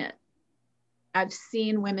seen it. I've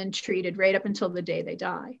seen women treated right up until the day they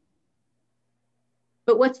die.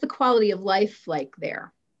 But what's the quality of life like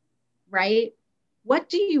there, right? What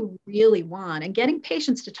do you really want? And getting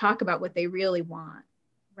patients to talk about what they really want,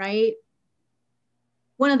 right?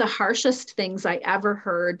 One of the harshest things I ever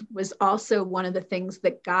heard was also one of the things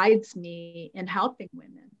that guides me in helping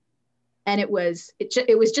women. And it was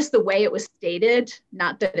just the way it was stated,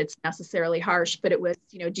 not that it's necessarily harsh, but it was,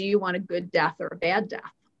 do you want a good death or a bad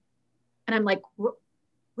death? And I'm like, what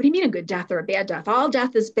do you mean a good death or a bad death? All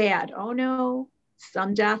death is bad. Oh no,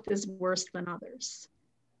 some death is worse than others.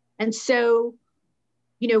 And so,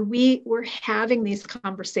 we're having these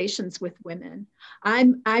conversations with women.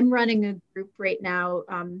 I'm running a group right now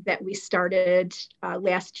that we started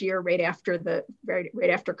last year, right after COVID,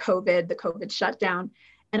 the COVID shutdown.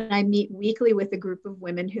 And I meet weekly with a group of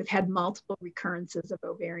women who've had multiple recurrences of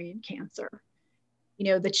ovarian cancer.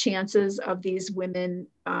 The chances of these women,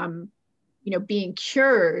 being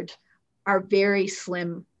cured are very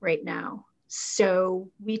slim right now.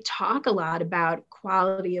 So we talk a lot about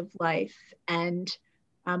quality of life. And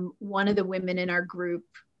one of the women in our group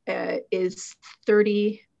is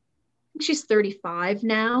 30, I think she's 35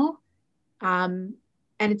 now. And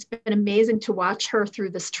it's been amazing to watch her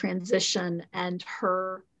through this transition, and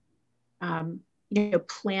her,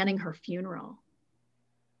 planning her funeral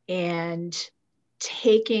and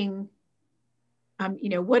taking,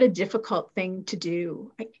 what a difficult thing to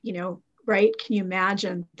do, right? Can you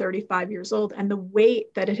imagine 35 years old and the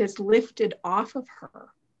weight that it has lifted off of her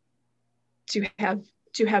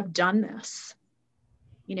to have done this,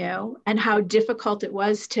 and how difficult it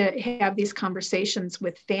was to have these conversations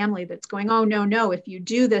with family that's going, oh, no, if you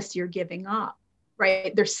do this, you're giving up,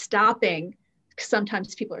 right? They're stopping.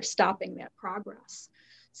 Sometimes people are stopping that progress.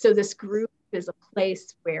 So this group is a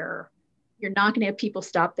place where you're not going to have people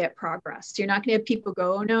stop that progress. You're not going to have people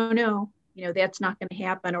go, oh, no, that's not going to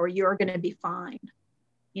happen, or you're going to be fine.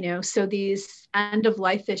 So these end of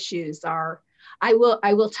life issues are, I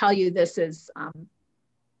will tell you, this is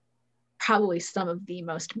probably some of the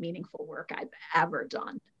most meaningful work I've ever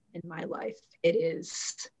done in my life. It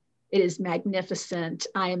is magnificent.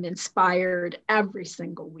 I am inspired every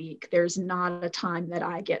single week. There's not a time that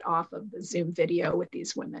I get off of the Zoom video with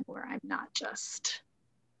these women where I'm not just,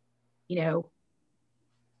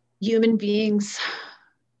 human beings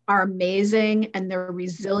are amazing, and they're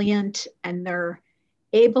resilient, and they're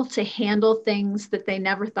able to handle things that they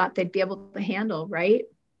never thought they'd be able to handle, right?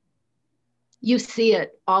 You see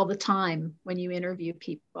it all the time when you interview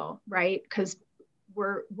people, right? Because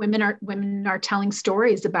women are telling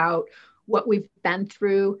stories about what we've been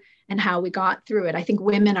through and how we got through it. I think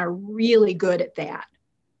women are really good at that.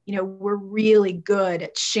 We're really good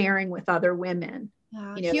at sharing with other women.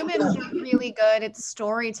 Humans are really good at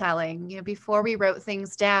storytelling. Before we wrote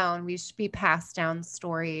things down, we should be passed down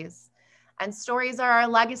stories. And stories are our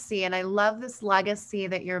legacy. And I love this legacy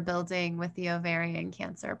that you're building with the Ovarian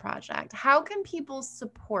Cancer Project. How can people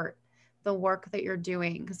support the work that you're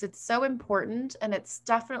doing? Because it's so important, and it's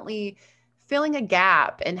definitely filling a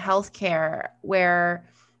gap in healthcare where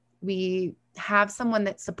we have someone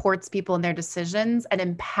that supports people in their decisions and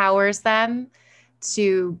empowers them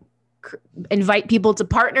to invite people to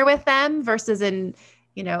partner with them versus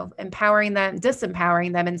empowering them,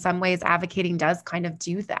 disempowering them. In some ways, advocating does kind of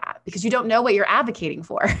do that, because you don't know what you're advocating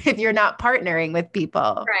for if you're not partnering with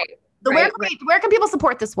people. Right. So where can people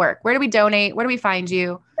support this work? Where do we donate? Where do we find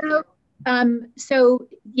you? So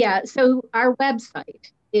our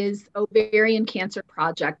website is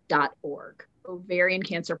ovariancancerproject.org,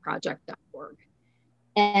 ovariancancerproject.org.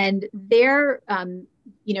 And there,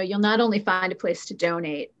 you'll not only find a place to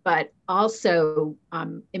donate, but also,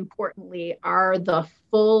 importantly, are the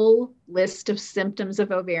full list of symptoms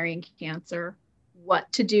of ovarian cancer,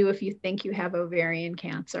 what to do if you think you have ovarian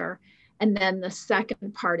cancer. And then the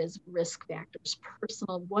second part is risk factors,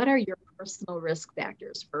 what are your personal risk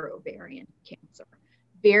factors for ovarian cancer?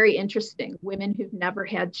 Very interesting. Women who've never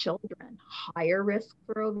had children, higher risk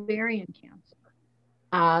for ovarian cancer.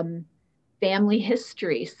 Family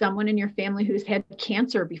history, someone in your family who's had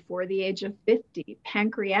cancer before the age of 50,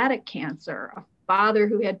 pancreatic cancer, a father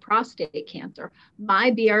who had prostate cancer. My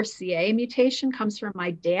BRCA mutation comes from my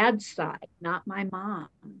dad's side, not my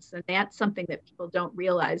mom's. And that's something that people don't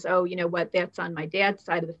realize. Oh, you know what? That's on my dad's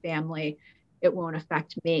side of the family. It won't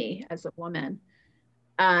affect me as a woman.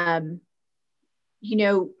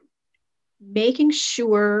 Making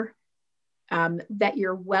sure that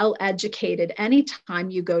you're well educated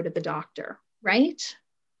anytime you go to the doctor, right?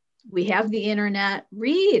 We have the internet.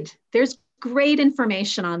 Read. There's great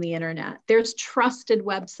information on the internet. There's trusted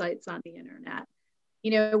websites on the internet.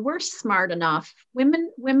 We're smart enough.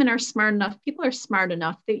 Women are smart enough. People are smart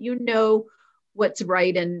enough that what's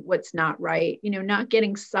right and what's not right. Not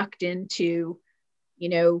getting sucked into,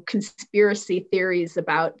 conspiracy theories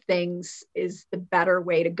about things is the better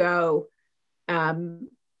way to go.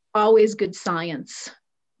 Always good science.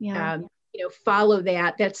 Yeah. Follow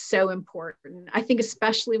that. That's so important. I think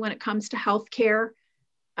especially when it comes to healthcare,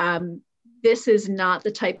 this is not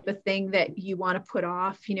the type of thing that you want to put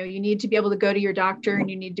off. You need to be able to go to your doctor, and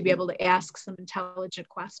you need to be able to ask some intelligent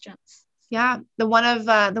questions. Yeah. One of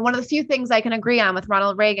the few things I can agree on with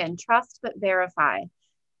Ronald Reagan: trust but verify.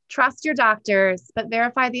 Trust your doctors, but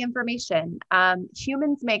verify the information.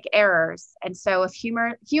 Humans make errors. And so if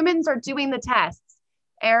humans are doing the tests,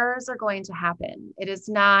 errors are going to happen. It is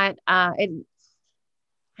not, I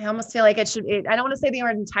almost feel like I don't want to say the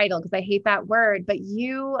word entitled because I hate that word, but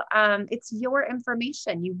it's your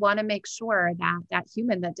information. You want to make sure that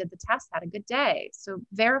human that did the test had a good day. So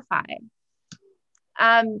verify.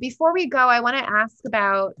 Before we go, I want to ask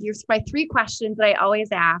about my 3 questions that I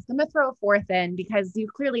always ask. I'm going to throw a 4th in because you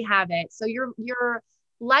clearly have it. So your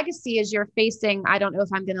legacy as you're facing, I don't know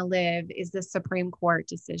if I'm going to live, is this Supreme Court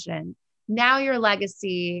decision. Now your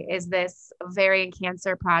legacy is this Ovarian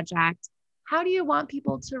Cancer Project. How do you want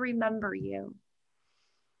people to remember you?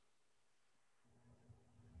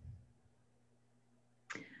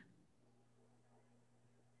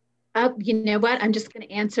 You know what? I'm just going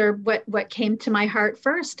to answer what came to my heart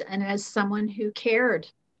first. And as someone who cared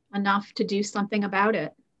enough to do something about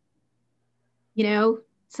it,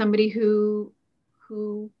 somebody who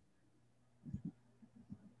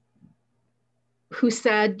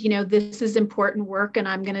said, this is important work and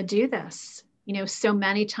I'm going to do this, so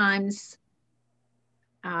many times.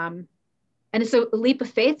 And it's a leap of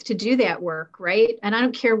faith to do that work, right? And I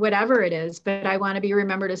don't care whatever it is, but I want to be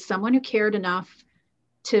remembered as someone who cared enough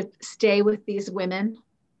to stay with these women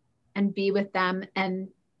and be with them and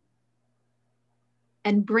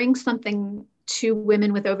bring something to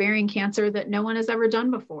women with ovarian cancer that no one has ever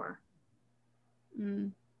done before.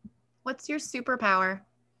 What's your superpower?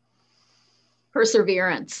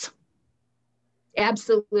 Perseverance.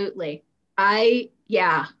 Absolutely.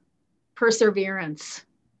 Perseverance.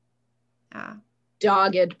 Yeah.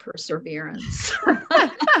 Dogged perseverance.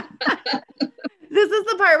 This is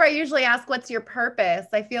the part where I usually ask, what's your purpose?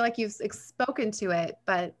 I feel like you've spoken to it,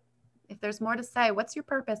 but If there's more to say, what's your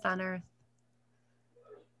purpose on earth?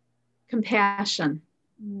 Compassion.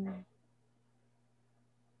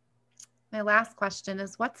 My last question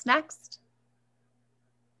is, what's next?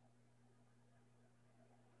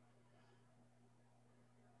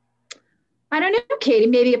 I don't know, Katie,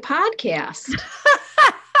 maybe a podcast.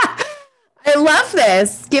 I love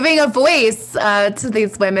this, giving a voice to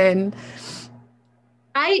these women.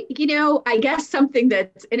 I guess something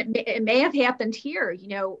it may have happened here,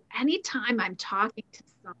 anytime I'm talking to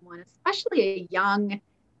someone, especially a young,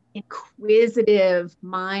 inquisitive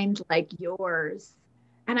mind like yours,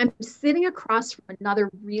 and I'm sitting across from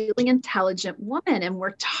another really intelligent woman, and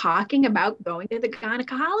we're talking about going to the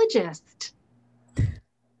gynecologist.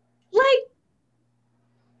 Like,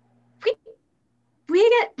 we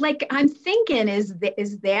get, like, I'm thinking, is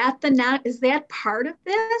that part of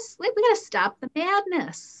this? Like, we got to stop the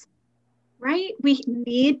madness, right? We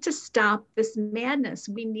need to stop this madness.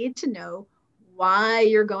 We need to know why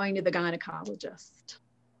you're going to the gynecologist.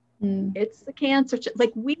 It's the cancer.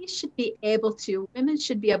 Like, women should be able to, well, it's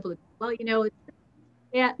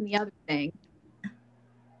that and the other thing.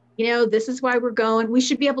 This is why we're going. We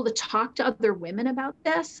should be able to talk to other women about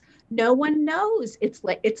this. No one knows. It's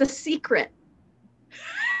a secret.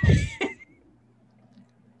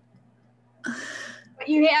 But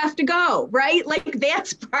you have to go, right? Like,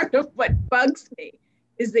 that's part of what bugs me,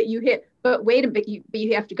 is that but wait a minute, you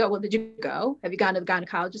have to go. Well, did you go? Have you gone to the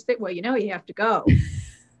gynecologist? Well, you have to go.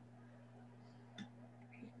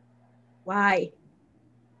 Why?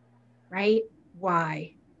 Right?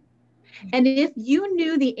 Why? And if you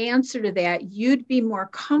knew the answer to that, you'd be more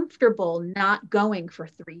comfortable not going for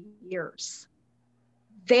 3 years.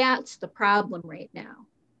 That's the problem right now,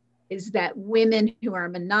 is that women who are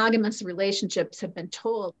in monogamous relationships have been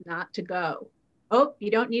told not to go. Oh,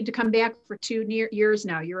 you don't need to come back for 2 years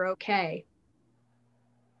now. You're okay.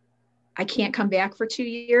 I can't come back for 2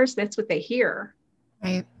 years. That's what they hear.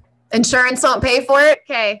 Right. Insurance won't pay for it.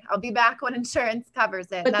 Okay, I'll be back when insurance covers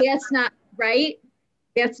it. But that's not right.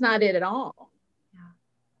 That's not it at all. Yeah.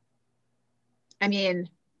 I mean,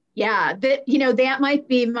 yeah, that might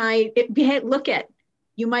be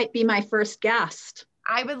you might be my first guest.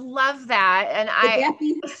 I would love that. And Would that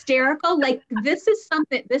be hysterical? Like, this is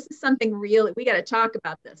something real. We got to talk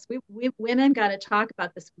about this. We women got to talk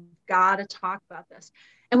about this. We've got to talk about this.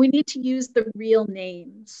 And we need to use the real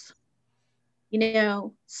names.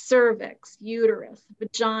 Cervix, uterus,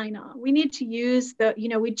 vagina. We need to use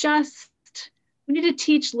we need to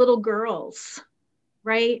teach little girls,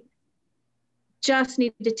 right? Just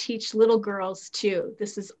need to teach little girls too.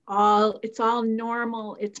 It's all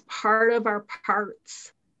normal. It's part of our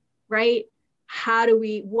parts, right?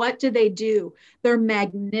 What do they do? They're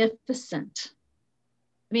magnificent.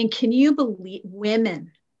 I mean, can you believe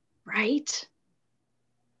women, right?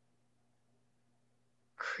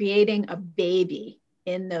 Creating a baby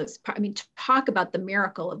in those, talk about the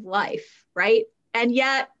miracle of life, right? And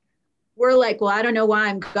yet we're like, well, I don't know why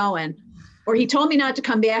I'm going. Or he told me not to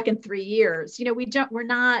come back in 3 years. We gotta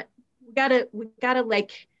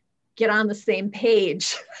like get on the same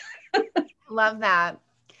page. Love that.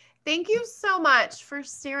 Thank you so much for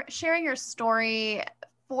sharing your story,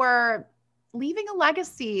 for leaving a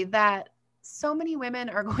legacy that so many women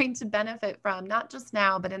are going to benefit from, not just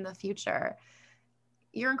now, but in the future.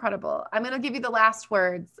 You're incredible. I'm going to give you the last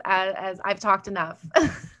words as I've talked enough.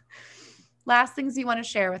 Last things you want to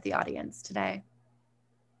share with the audience today.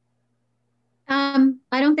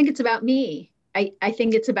 I don't think it's about me. I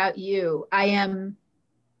think it's about you. I am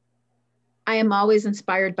always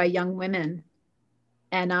inspired by young women.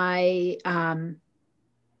 And I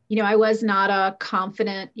was not a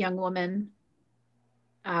confident young woman.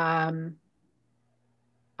 I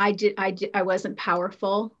wasn't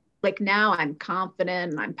powerful. Like, now I'm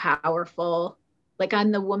confident and I'm powerful. Like,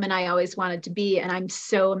 I'm the woman I always wanted to be. And I'm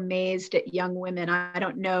so amazed at young women. I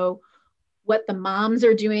don't know what the moms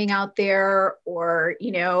are doing out there, or,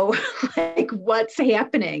 like, what's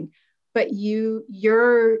happening, but you're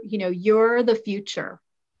the future.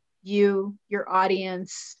 Your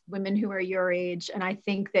audience, women who are your age. And I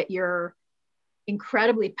think that you're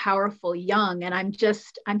incredibly powerful, young. And I'm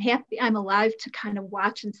happy I'm alive to kind of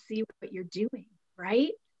watch and see what you're doing,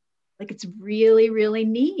 right? Like, it's really, really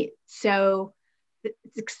neat. So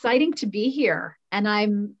it's exciting to be here, and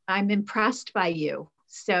I'm impressed by you.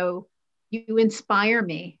 So you inspire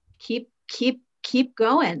me. Keep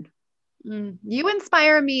going. You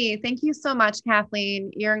inspire me. Thank you so much, Kathleen.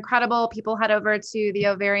 You're incredible. People head over to the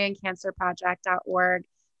ovariancancerproject.org.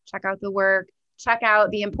 Check out the work. Check out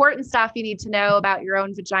the important stuff you need to know about your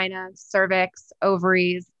own vagina, cervix,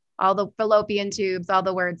 ovaries, all the fallopian tubes, all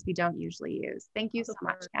the words we don't usually use. Thank you so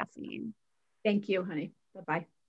much, Kathleen. Thank you, honey. Bye-bye.